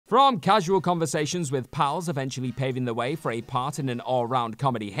From casual conversations with pals eventually paving the way for a part in an all-round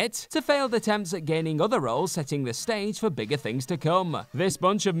comedy hit, to failed attempts at gaining other roles setting the stage for bigger things to come. This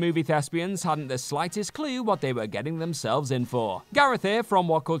bunch of movie thespians hadn't the slightest clue what they were getting themselves in for. Gareth here from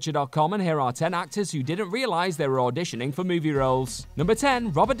WhatCulture.com, and here are 10 actors who didn't realize they were auditioning for movie roles. Number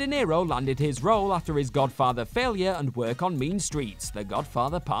 10. Robert De Niro landed his role after his Godfather failure and work on Mean Streets, The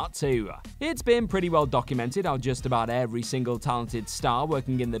Godfather Part 2. It's been pretty well documented how just about every single talented star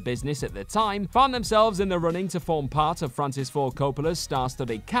working in the business at the time found themselves in the running to form part of Francis Ford Coppola's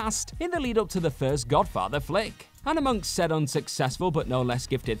star-studded cast in the lead-up to the first Godfather flick. And amongst said unsuccessful but no less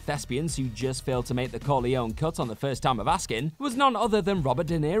gifted thespians who just failed to make the Corleone cut on the first time of asking was none other than Robert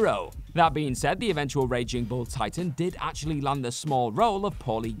De Niro. That being said, the eventual Raging Bull Titan did actually land the small role of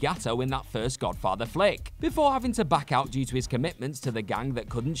Paulie Gatto in that first Godfather flick, before having to back out due to his commitments to the gang that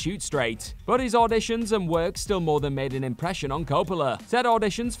couldn't shoot straight. But his auditions and work still more than made an impression on Coppola. Said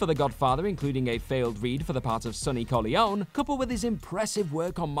auditions for The Godfather, including a failed read for the part of Sonny Corleone, coupled with his impressive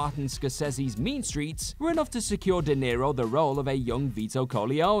work on Martin Scorsese's Mean Streets, were enough to secure De Niro the role of a young Vito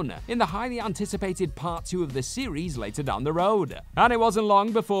Corleone in the highly anticipated Part 2 of the series later down the road. And it wasn't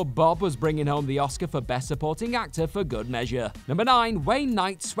long before Bob was bringing home the Oscar for Best Supporting Actor for good measure. Number 9. Wayne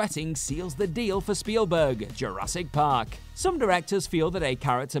Knight sweating seals the deal for Spielberg, Jurassic Park. Some directors feel that a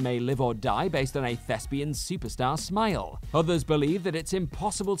character may live or die based on a thespian superstar smile. Others believe that it's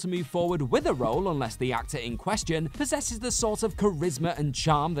impossible to move forward with a role unless the actor in question possesses the sort of charisma and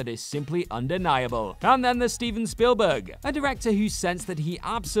charm that is simply undeniable. And then there's Steven Spielberg, a director who sensed that he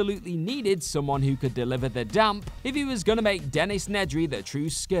absolutely needed someone who could deliver the damp if he was gonna make Dennis Nedry the true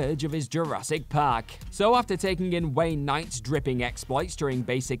scourge of his Jurassic Park. So after taking in Wayne Knight's dripping exploits during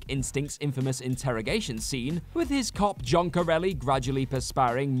Basic Instinct's infamous interrogation scene, with his cop John Corelli gradually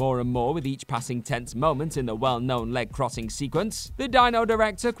perspiring more and more with each passing tense moment in the well-known leg-crossing sequence, the Dino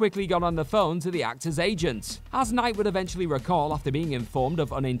director quickly got on the phone to the actor's agent. As Knight would eventually recall after being informed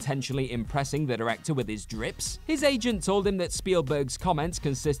of unintentionally impressing the director with his drips, his agent told him that Spielberg's comments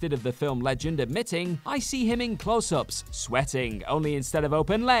consisted of the film legend admitting, "I see him in close-ups, sweating, only instead of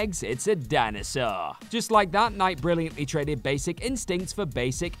open legs, it's a dinosaur." Just like that, Knight brilliantly traded Basic Instincts for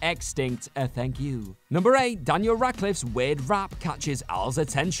Basic Extinct, thank you. Number 8. Daniel Radcliffe's weird rap catches Al's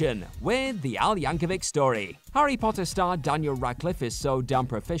attention with The Al Yankovic Story. Harry Potter star Daniel Radcliffe is so damn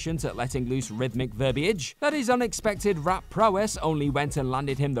proficient at letting loose rhythmic verbiage that his unexpected rap prowess only went and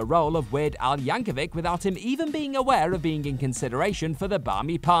landed him the role of Weird Al Yankovic without him even being aware of being in consideration for the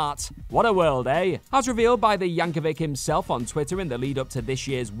balmy part. What a world, eh? As revealed by the Yankovic himself on Twitter in the lead-up to this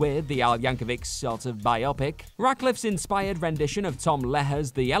year's Weird, the Al Yankovic sort of biopic, Radcliffe's inspired rendition of Tom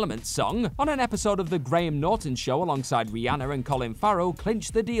Leher's The Elements song on an episode of The Graham Norton Show alongside Rihanna and Colin Farrell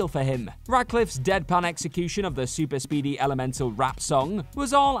clinched the deal for him. Radcliffe's deadpan execution of the super speedy elemental rap song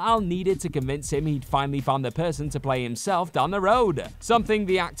was all Al needed to convince him he'd finally found the person to play himself down the road, something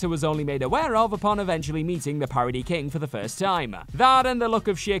the actor was only made aware of upon eventually meeting the parody king for the first time. That and the look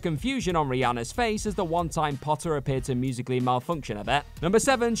of sheer confusion on Rihanna's face as the one-time Potter appeared to musically malfunction a bit. Number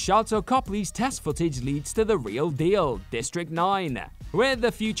 7. Sharlto Copley's test footage leads to the real deal, District 9. With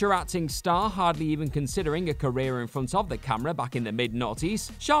the future acting star hardly even considering a career in front of the camera back in the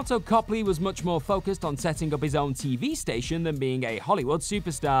mid-noughties, Sharlto Copley was much more focused on setting up his own TV station than being a Hollywood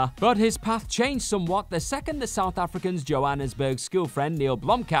superstar. But his path changed somewhat the second the South African's Johannesburg school friend Neil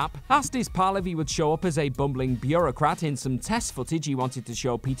Blomkamp asked his pal if he would show up as a bumbling bureaucrat in some test footage he wanted to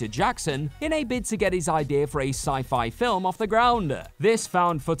show Peter Jackson in a bid to get his idea for a sci-fi film off the ground. This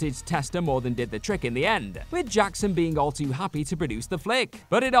found footage tester more than did the trick in the end, with Jackson being all too happy to produce the flick.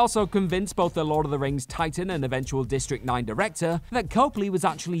 But it also convinced both the Lord of the Rings titan and eventual District 9 director that Copley was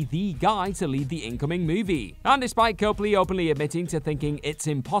actually the guy to lead the incoming movie. And despite Copley openly admitting to thinking it's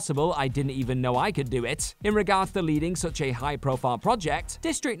impossible, I didn't even know I could do it, in regards to leading such a high-profile project,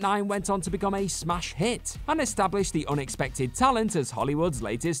 District 9 went on to become a smash hit and established the unexpected talent as Hollywood's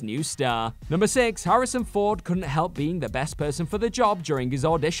latest new star. Number 6. Harrison Ford couldn't help being the best person for the job during his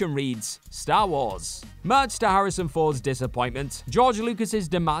audition reads, Star Wars. Much to Harrison Ford's disappointment, George Lucas's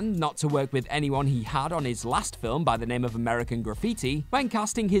demand not to work with anyone he had on his last film by the name of American Graffiti when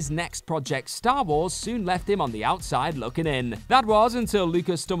casting his next project Star Wars soon left him on the outside looking in. That was until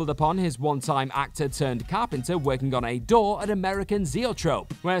Lucas stumbled upon his one-time actor turned carpenter working on a door at American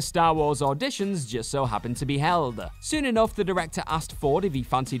Zoetrope, where Star Wars auditions just so happened to be held. Soon enough, the director asked Ford if he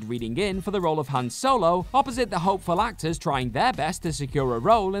fancied reading in for the role of Han Solo, opposite the hopeful actors trying their best to secure a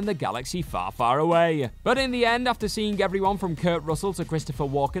role in the galaxy far, far away. But in the end, after seeing everyone from Kurt Russell Russell to Christopher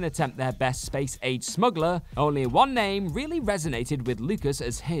Walken attempt their best space-age smuggler, only one name really resonated with Lucas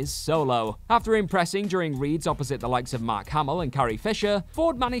as his Solo. After impressing during reads opposite the likes of Mark Hamill and Carrie Fisher,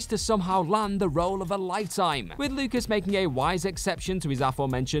 Ford managed to somehow land the role of a lifetime, with Lucas making a wise exception to his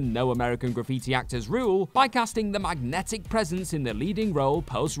aforementioned no American graffiti actors rule by casting the magnetic presence in the leading role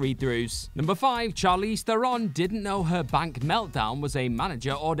post-read-throughs. Number 5. Charlize Theron didn't know her bank meltdown was a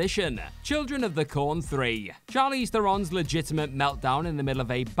manager audition. Children of the Corn 3. Charlize Theron's legitimate meltdown in the middle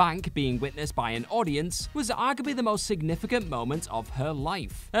of a bank being witnessed by an audience was arguably the most significant moment of her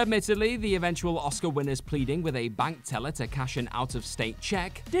life. Admittedly, the eventual Oscar winner's pleading with a bank teller to cash an out-of-state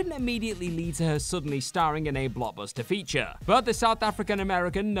check didn't immediately lead to her suddenly starring in a blockbuster feature. But the South African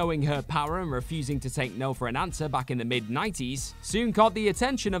American, knowing her power and refusing to take no for an answer back in the mid-90s, soon caught the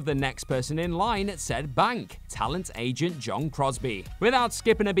attention of the next person in line at said bank, talent agent John Crosby. Without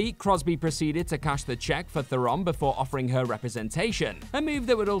skipping a beat, Crosby proceeded to cash the check for Theron before offering her representation, a move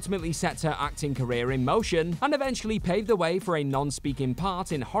that would ultimately set her acting career in motion and eventually paved the way for a non-speaking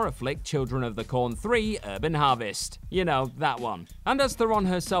part in horror flick Children of the Corn 3: Urban Harvest. You know, that one. And as Theron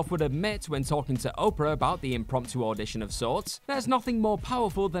herself would admit when talking to Oprah about the impromptu audition of sorts, there's nothing more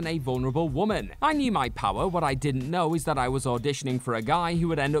powerful than a vulnerable woman. I knew my power, what I didn't know is that I was auditioning for a guy who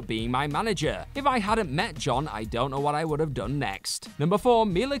would end up being my manager. If I hadn't met John, I don't know what I would have done next. Number 4.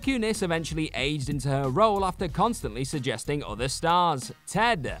 Mila Kunis eventually aged into her role after constantly suggesting other stars.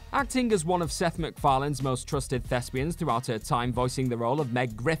 Ted. Acting as one of Seth MacFarlane's most trusted thespians throughout her time voicing the role of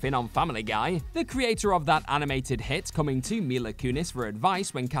Meg Griffin on Family Guy, the creator of that animated hit coming to Mila Kunis for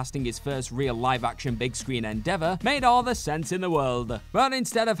advice when casting his first real live-action big-screen endeavor made all the sense in the world. But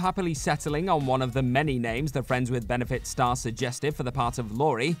instead of happily settling on one of the many names the Friends with Benefits star suggested for the part of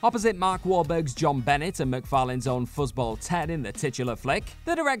Laurie, opposite Mark Wahlberg's John Bennett and MacFarlane's own fuzzball Ted in the titular flick,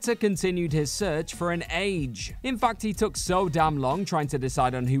 the director continued his search for an age. In fact, he took so damn long trying to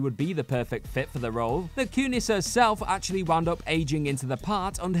decide on who would be the perfect fit for the role that Kunis herself actually wound up aging into the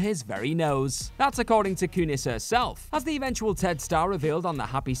part under his very nose. That's according to Kunis herself, as the eventual Ted star revealed on the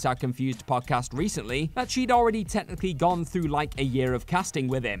Happy Sad Confused podcast recently that she'd already technically gone through like a year of casting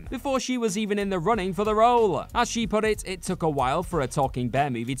with him before she was even in the running for the role. As she put it took a while for a Talking Bear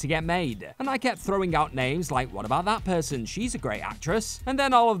movie to get made, and I kept throwing out names like, what about that person, she's a great actress, and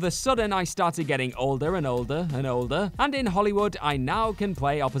then all of a sudden I started getting older and older and older, and in Hollywood I now can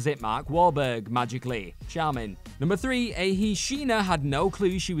play opposite Mark Wahlberg magically. Charming. Number 3. Ahi Sheena had no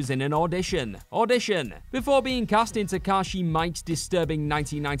clue she was in an audition. Before being cast into Takashi Miike's disturbing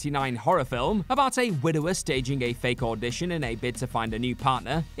 1999 horror film about a widower staging a fake audition in a bid to find a new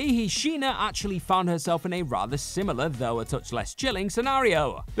partner, Ahi Sheena actually found herself in a rather similar, though a touch less chilling,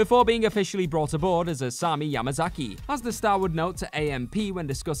 scenario, before being officially brought aboard as Asami Yamazaki. As the star would note to AMP when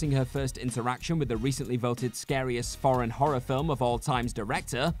discussing her first interaction with the recently voted scariest foreign horror film of all time's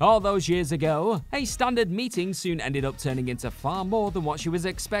director, all those years ago, a standard meeting soon ended up turning into far more than what she was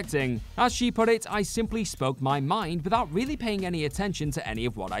expecting. As she put it, I simply spoke my mind without really paying any attention to any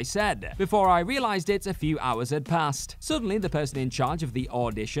of what I said. Before I realized it, a few hours had passed. Suddenly, the person in charge of the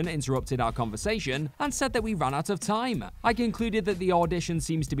audition interrupted our conversation and said that we ran out of time. I concluded that the audition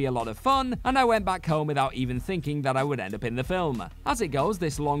seems to be a lot of fun, and I went back home without even thinking that I would end up in the film. As it goes,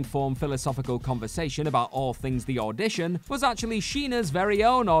 this long-form philosophical conversation about all things the audition was actually Sheena's very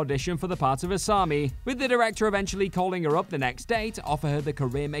own audition for the part of Asami, with the director eventually calling her up the next day to offer her the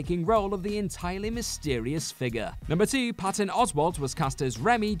career-making role of the entirely mysterious figure. Number 2. Patton Oswalt was cast as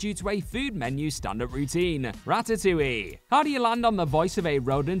Remy due to a food menu stand-up routine. Ratatouille. How do you land on the voice of a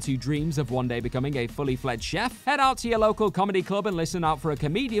rodent who dreams of one day becoming a fully fledged chef? Head out to your local comedy club and listen out for a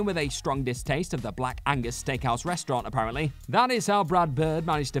comedian with a strong distaste of the Black Angus Steakhouse restaurant, apparently. That is how Brad Bird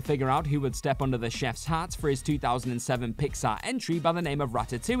managed to figure out who would step under the chef's hat for his 2007 Pixar entry by the name of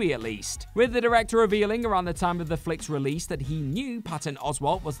Ratatouille, at least. With the director revealing around the time of the flick's release that he knew Patton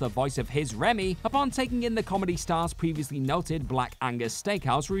Oswalt was the voice of his Remy upon taking in the comedy star's previously noted Black Angus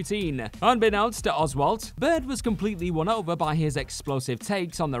Steakhouse routine. Unbeknownst to Oswalt, Bird was completely won over by his explosive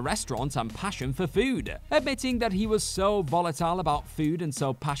takes on the restaurant and passion for food, admitting that he was so volatile about food and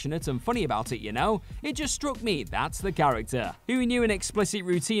so passionate and funny about it, you know. It just struck me that's the character. Who knew an explicit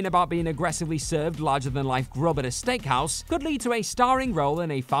routine about being aggressively served larger-than-life grub at a steakhouse could lead to a starring role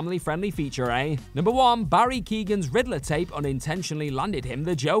in a family-friendly feature, eh? Number 1. Barry Keoghan's Riddler tape unintentionally landed him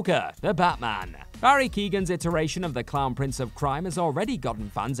the Joker, the Batman. Barry Keoghan's iteration of the Clown Prince of Crime has already gotten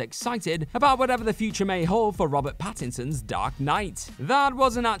fans excited about whatever the future may hold for Robert Pattinson's Dark Knight. That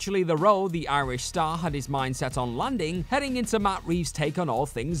wasn't actually the role the Irish star had his mind set on landing, heading into Matt Reeves' take on all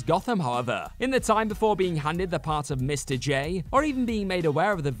things Gotham, however. In the time before being handed the part of Mr. J, or even being made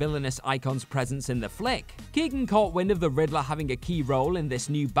aware of the villainous icon's presence in the flick, Keoghan caught wind mind of the Riddler having a key role in this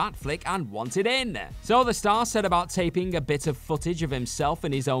new Bat flick and wanted in. So the star said about taping a bit of footage of himself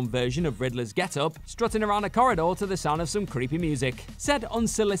in his own version of Riddler's getup, strutting around a corridor to the sound of some creepy music. Said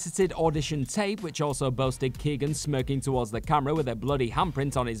unsolicited audition tape, which also boasted Keegan smirking towards the camera with a bloody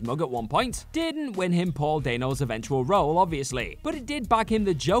handprint on his mug at one point, didn't win him Paul Dano's eventual role, obviously, but it did bag him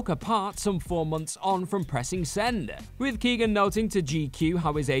the Joker part some 4 months on from pressing send. With Keegan noting to GQ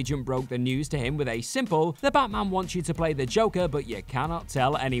how his agent broke the news to him with a simple, "The Batman wants you to play the Joker, but you cannot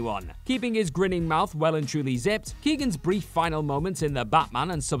tell anyone." Keeping his grinning mouth well and truly zipped, Keegan's brief final moments in The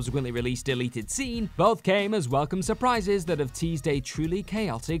Batman and subsequently released deleted scene both came as welcome surprises that have teased a truly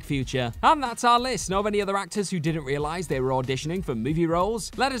chaotic future. And that's our list. Know of any other actors who didn't realize they were auditioning for movie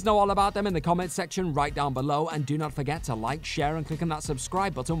roles? Let us know all about them in the comments section right down below, and do not forget to like, share, and click on that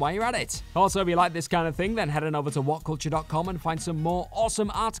subscribe button while you're at it. Also, if you like this kind of thing, then head on over to whatculture.com and find some more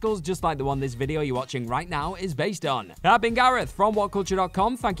awesome articles just like the one this video you're watching right now is based on. I've been Gareth from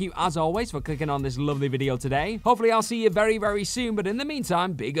whatculture.com. Thank you as always for clicking on this lovely video today. Hopefully I'll see you very, very soon, but in the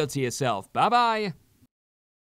meantime, be good to yourself. Bye bye.